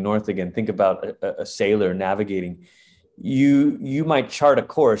 finding north again. Think about a sailor navigating. You might chart a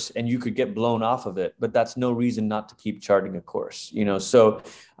course and you could get blown off of it, but that's no reason not to keep charting a course. So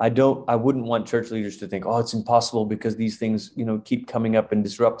I wouldn't want church leaders to think, oh, it's impossible because these things, keep coming up and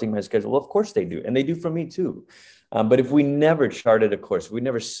disrupting my schedule. Well, of course they do. And they do for me too. But if we never charted a course, if we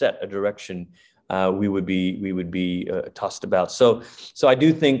never set a direction, we would be tossed about. So I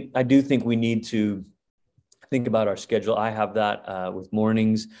do think we need to think about our schedule. I have that with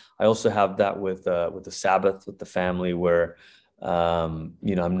mornings. I also have that with the Sabbath, with the family, where I'm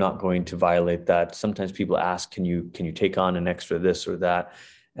not going to violate that. Sometimes people ask, can you take on an extra this or that?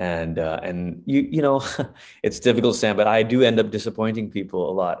 And it's difficult, Sam, but I do end up disappointing people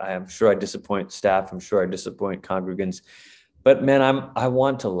a lot. I am sure I disappoint staff. I'm sure I disappoint congregants. But man, I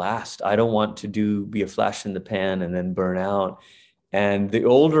want to last. I don't want to be a flash in the pan and then burn out. And the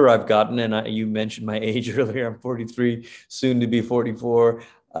older I've gotten, and you mentioned my age earlier, I'm 43, soon to be 44.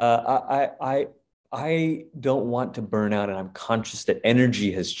 I don't want to burn out, and I'm conscious that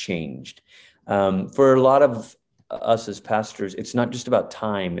energy has changed. For a lot of us as pastors, it's not just about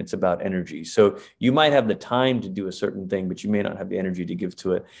time, it's about energy. So you might have the time to do a certain thing, but you may not have the energy to give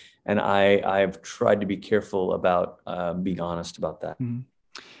to it. And I've tried to be careful about being honest about that. Mm.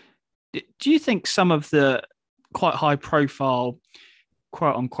 Do you think some of the quite high profile,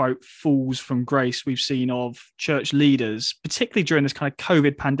 quote unquote, falls from grace we've seen of church leaders, particularly during this kind of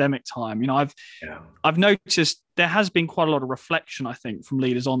COVID pandemic time? I've noticed there has been quite a lot of reflection, I think, from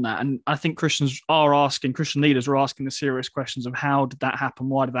leaders on that. And I think Christian leaders are asking the serious questions of how did that happen?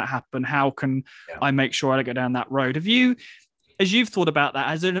 Why did that happen? How can I make sure I don't go down that road? As you've thought about that,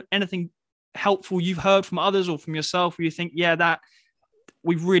 has there anything helpful you've heard from others or from yourself where you think, that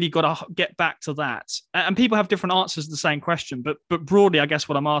we've really got to get back to that? And people have different answers to the same question, but broadly, I guess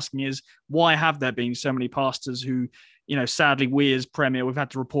what I'm asking is, why have there been so many pastors who, sadly, we as Premier, we've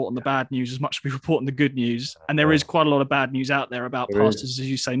had to report on the bad news as much as we report on the good news. And there is quite a lot of bad news out there about pastors, as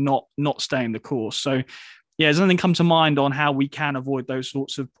you say, not staying the course. So has anything come to mind on how we can avoid those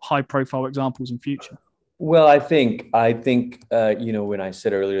sorts of high profile examples in future? Well, I think, when I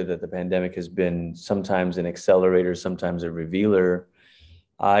said earlier that the pandemic has been sometimes an accelerator, sometimes a revealer,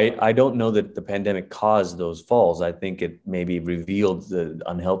 I don't know that the pandemic caused those falls. I think it maybe revealed the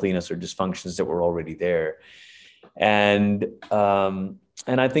unhealthiness or dysfunctions that were already there. And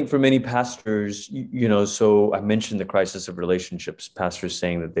I think for many pastors, so I mentioned the crisis of relationships, pastors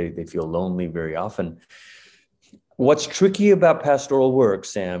saying that they feel lonely very often. What's tricky about pastoral work,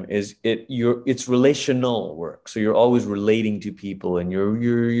 Sam, is it's relational work. So you're always relating to people, and you're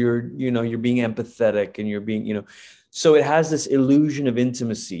being empathetic, and you're being, so it has this illusion of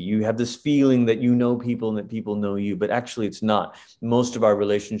intimacy. You have this feeling that you know people and that people know you, but actually it's not. Most of our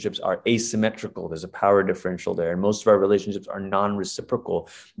relationships are asymmetrical. There's a power differential there. And most of our relationships are non-reciprocal.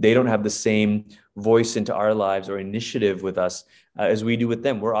 They don't have the same voice into our lives or initiative with us as we do with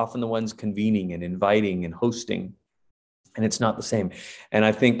them. We're often the ones convening and inviting and hosting. And it's not the same. And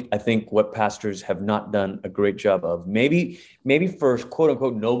I think what pastors have not done a great job of, maybe for quote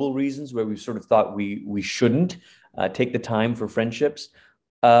unquote noble reasons where we've sort of thought we shouldn't take the time for friendships,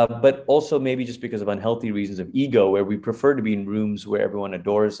 but also maybe just because of unhealthy reasons of ego, where we prefer to be in rooms where everyone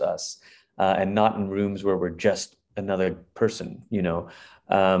adores us and not in rooms where we're just another person.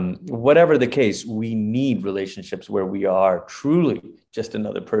 Whatever the case, we need relationships where we are truly just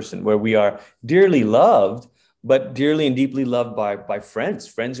another person, where we are dearly loved, but dearly and deeply loved by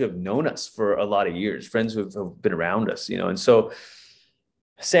friends who have known us for a lot of years, friends who have been around us, And so,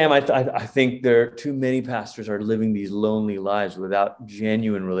 Sam, I think there are too many pastors are living these lonely lives without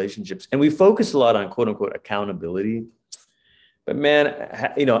genuine relationships. And we focus a lot on quote unquote accountability. But man,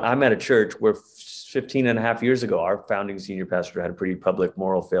 I'm at a church where 15 and a half years ago, our founding senior pastor had a pretty public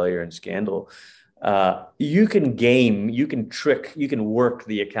moral failure and scandal. You can game, you can trick, you can work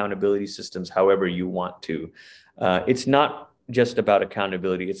the accountability systems however you want to. It's not just about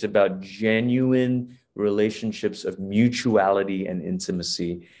accountability. It's about genuine relationships of mutuality and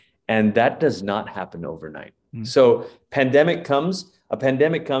intimacy. And that does not happen overnight. Mm. So pandemic comes, A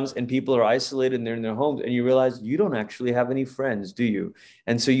pandemic comes and people are isolated and they're in their homes, and you realize you don't actually have any friends, do you?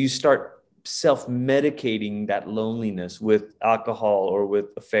 And so you start self-medicating that loneliness with alcohol or with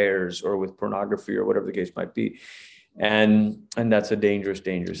affairs or with pornography or whatever the case might be. And that's a dangerous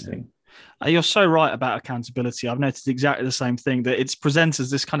thing. You're so right about accountability. I've noticed exactly the same thing, that it's presented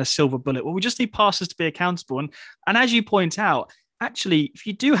as this kind of silver bullet. Well, we just need pastors to be accountable. And as you point out, actually, if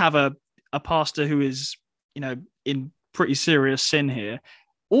you do have a pastor who is, in pretty serious sin here,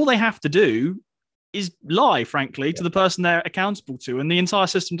 all they have to do is lie, frankly, to the person they're accountable to, and the entire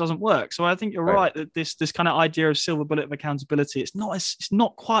system doesn't work. So I think you're right that this kind of idea of silver bullet of accountability, it's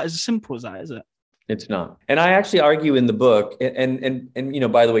not quite as simple as that, is it? It's not. And I actually argue in the book, and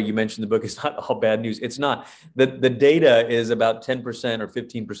by the way, you mentioned the book is not all bad news. It's not. The data is about 10% or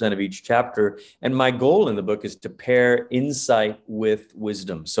 15% of each chapter. And my goal in the book is to pair insight with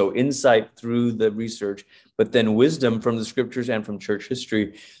wisdom. So insight through the research, but then wisdom from the scriptures and from church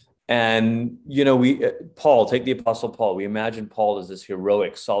history. And, Paul, take the Apostle Paul. We imagine Paul as this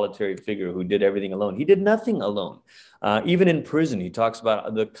heroic, solitary figure who did everything alone. He did nothing alone. Even in prison, he talks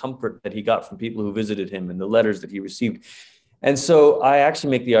about the comfort that he got from people who visited him and the letters that he received. And so I actually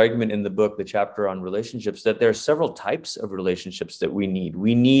make the argument in the book, the chapter on relationships, that there are several types of relationships that we need.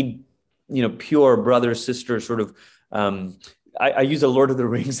 We need, pure brother, sister, sort of, I use a Lord of the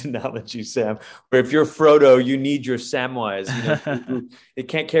Rings analogy, Sam, where if you're Frodo, you need your Samwise, who they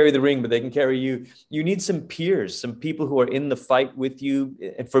can't carry the ring, but they can carry you. You need some peers, some people who are in the fight with you.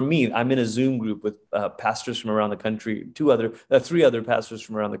 And for me, I'm in a Zoom group with pastors from around the country, three other pastors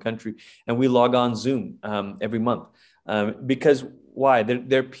from around the country, and we log on Zoom every month. Because why?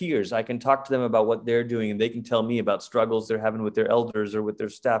 They're peers. I can talk to them about what they're doing, and they can tell me about struggles they're having with their elders or with their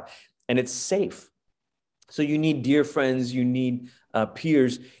staff, and it's safe. So you need dear friends, you need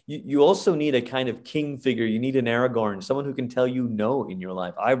peers. You also need a kind of king figure. You need an Aragorn, someone who can tell you no in your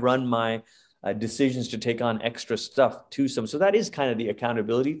life. I run my decisions to take on extra stuff to some. So that is kind of the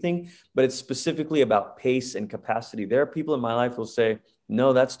accountability thing, but it's specifically about pace and capacity. There are people in my life who will say,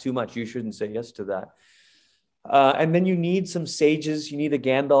 no, that's too much. You shouldn't say yes to that. And then you need some sages. You need a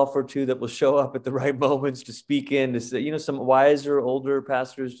Gandalf or two that will show up at the right moments to speak in, to say, some wiser, older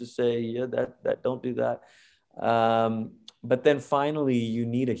pastors to say, yeah, that don't do that. But then finally, you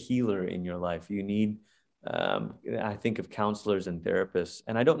need a healer in your life. You need, I think of counselors and therapists.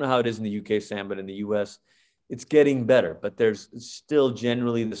 And I don't know how it is in the UK, Sam, but in the US, it's getting better. But there's still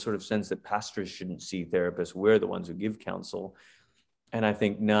generally the sort of sense that pastors shouldn't see therapists. We're the ones who give counsel. And I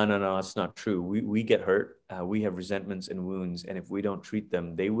think, no, that's not true. We get hurt. We have resentments and wounds. And if we don't treat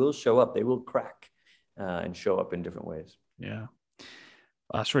them, they will show up. They will crack and show up in different ways. Yeah.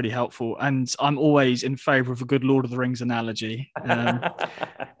 That's really helpful. And I'm always in favor of a good Lord of the Rings analogy.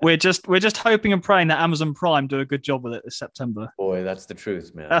 We're just hoping and praying that Amazon Prime do a good job with it this September. Boy, that's the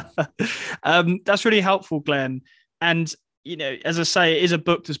truth, man. That's really helpful, Glenn. And, as I say, it is a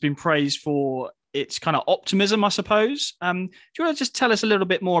book that's been praised for its kind of optimism, I suppose. Do you want to just tell us a little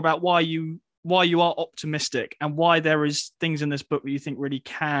bit more about why you are optimistic and why there is things in this book that you think really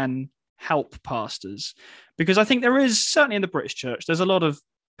can help pastors? Because I think there is, certainly in the British church, there's a lot of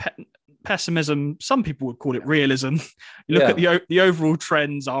pessimism. Some people would call it realism. You look at the overall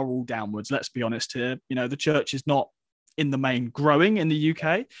trends are all downwards. Let's be honest here. The church is not in the main growing in the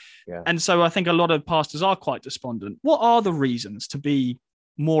UK. Yeah. And so I think a lot of pastors are quite despondent. What are the reasons to be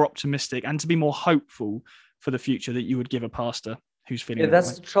more optimistic and to be more hopeful for the future that you would give a pastor who's feeling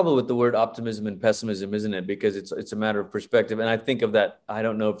that's the trouble with the word optimism and pessimism, isn't it? Because it's a matter of perspective. And I think of that, I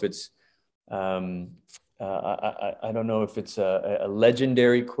don't know if it's I don't know if it's a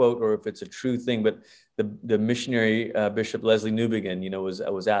legendary quote or if it's a true thing, but the missionary Bishop Leslie Newbigin,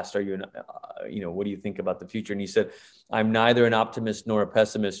 was asked, "Are you what do you think about the future?" And he said, "I'm neither an optimist nor a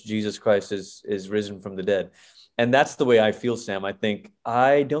pessimist. Jesus Christ is risen from the dead." And that's the way I feel, Sam. I think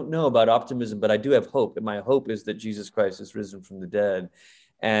I don't know about optimism, but I do have hope. And my hope is that Jesus Christ is risen from the dead.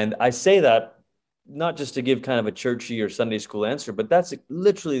 And I say that not just to give kind of a churchy or Sunday school answer, but that's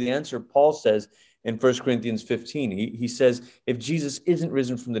literally the answer Paul says in 1 Corinthians 15. He says, if Jesus isn't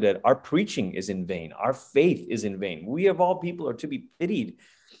risen from the dead, our preaching is in vain. Our faith is in vain. We of all people are to be pitied.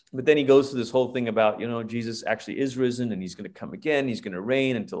 But then he goes to this whole thing about, Jesus actually is risen and he's going to come again. He's going to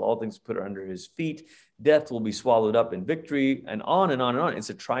reign until all things put under his feet. Death will be swallowed up in victory, and on and on and on. It's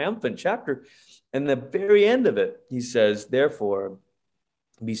a triumphant chapter. And the very end of it, he says, therefore,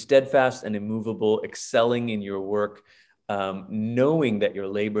 be steadfast and immovable, excelling in your work, knowing that your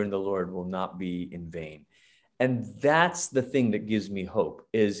labor in the Lord will not be in vain. And that's the thing that gives me hope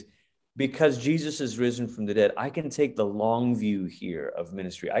is because Jesus is risen from the dead, I can take the long view here of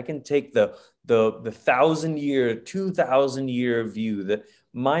ministry. I can take the 1,000-year, 2,000-year view that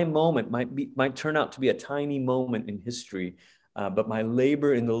my moment might turn out to be a tiny moment in history, but my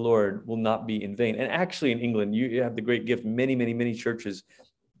labor in the Lord will not be in vain. And actually, in England, you have the great gift. Many churches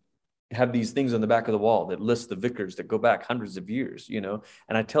have these things on the back of the wall that list the vicars that go back hundreds of years, and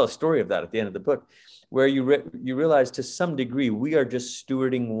I tell a story of that at the end of the book, where you realize to some degree we are just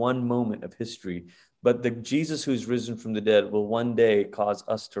stewarding one moment of history, but the Jesus who's risen from the dead will one day cause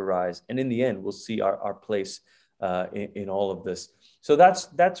us to rise, and in the end we'll see our place in all of this. So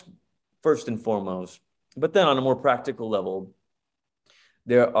that's first and foremost. But then on a more practical level,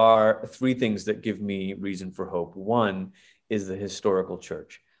 there are three things that give me reason for hope. One is the historical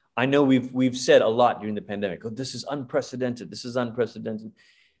church. I know we've said a lot during the pandemic, oh, this is unprecedented. This is unprecedented.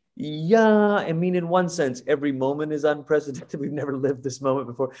 Yeah, I mean, in one sense, every moment is unprecedented. We've never lived this moment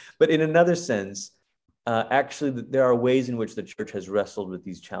before. But in another sense, actually, there are ways in which the church has wrestled with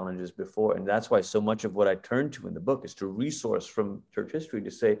these challenges before. And that's why so much of what I turn to in the book is to resource from church history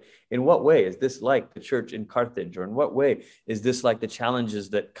to say, in what way is this like the church in Carthage? Or in what way is this like the challenges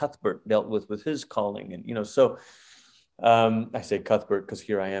that Cuthbert dealt with his calling? And, so I say Cuthbert because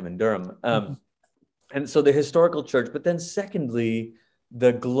here I am in Durham. And so the historical church, but then secondly,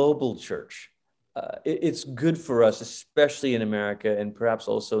 the global church. It's good for us, especially in America and perhaps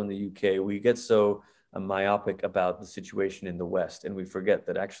also in the UK. We get so myopic about the situation in the West, and we forget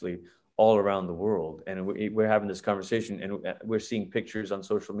that actually all around the world, and we're having this conversation, and we're seeing pictures on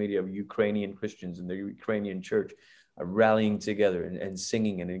social media of Ukrainian Christians and the Ukrainian church rallying together and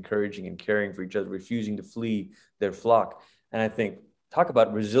singing and encouraging and caring for each other, refusing to flee their flock. And I think, talk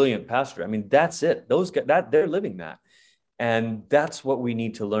about resilient pastor. I mean, that's it. Those guys, they're living that. And that's what we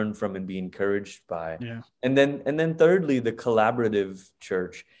need to learn from and be encouraged by. Yeah. And then thirdly, the collaborative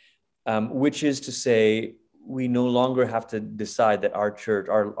church, which is to say, we no longer have to decide that our church,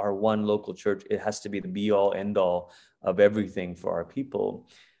 our one local church, it has to be the be all end all of everything for our people.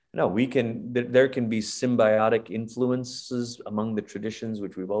 No, there can be symbiotic influences among the traditions,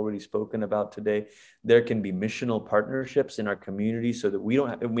 which we've already spoken about today. There can be missional partnerships in our community so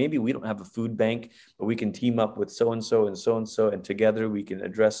that maybe we don't have a food bank, but we can team up with so-and-so and so-and-so, and together we can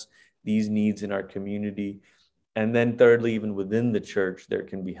address these needs in our community. And then thirdly, even within the church, there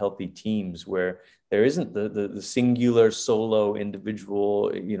can be healthy teams where there isn't the singular solo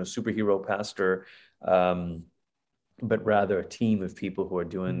individual, superhero pastor, but rather a team of people who are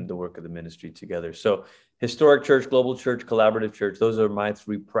doing the work of the ministry together. So historic church, global church, collaborative church, those are my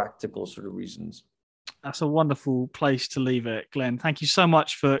three practical sort of reasons. That's a wonderful place to leave it, Glenn. Thank you so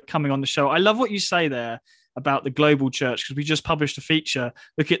much for coming on the show. I love what you say there about the global church, because we just published a feature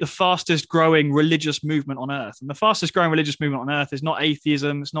looking at the fastest growing religious movement on earth. And the fastest growing religious movement on earth is not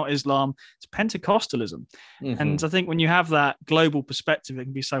atheism, it's not Islam, it's Pentecostalism. Mm-hmm. And I think when you have that global perspective, it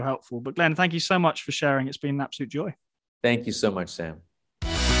can be so helpful. But Glenn, thank you so much for sharing. It's been an absolute joy. Thank you so much, Sam.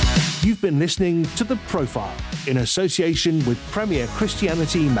 You've been listening to The Profile in association with Premier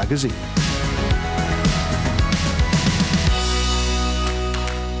Christianity Magazine.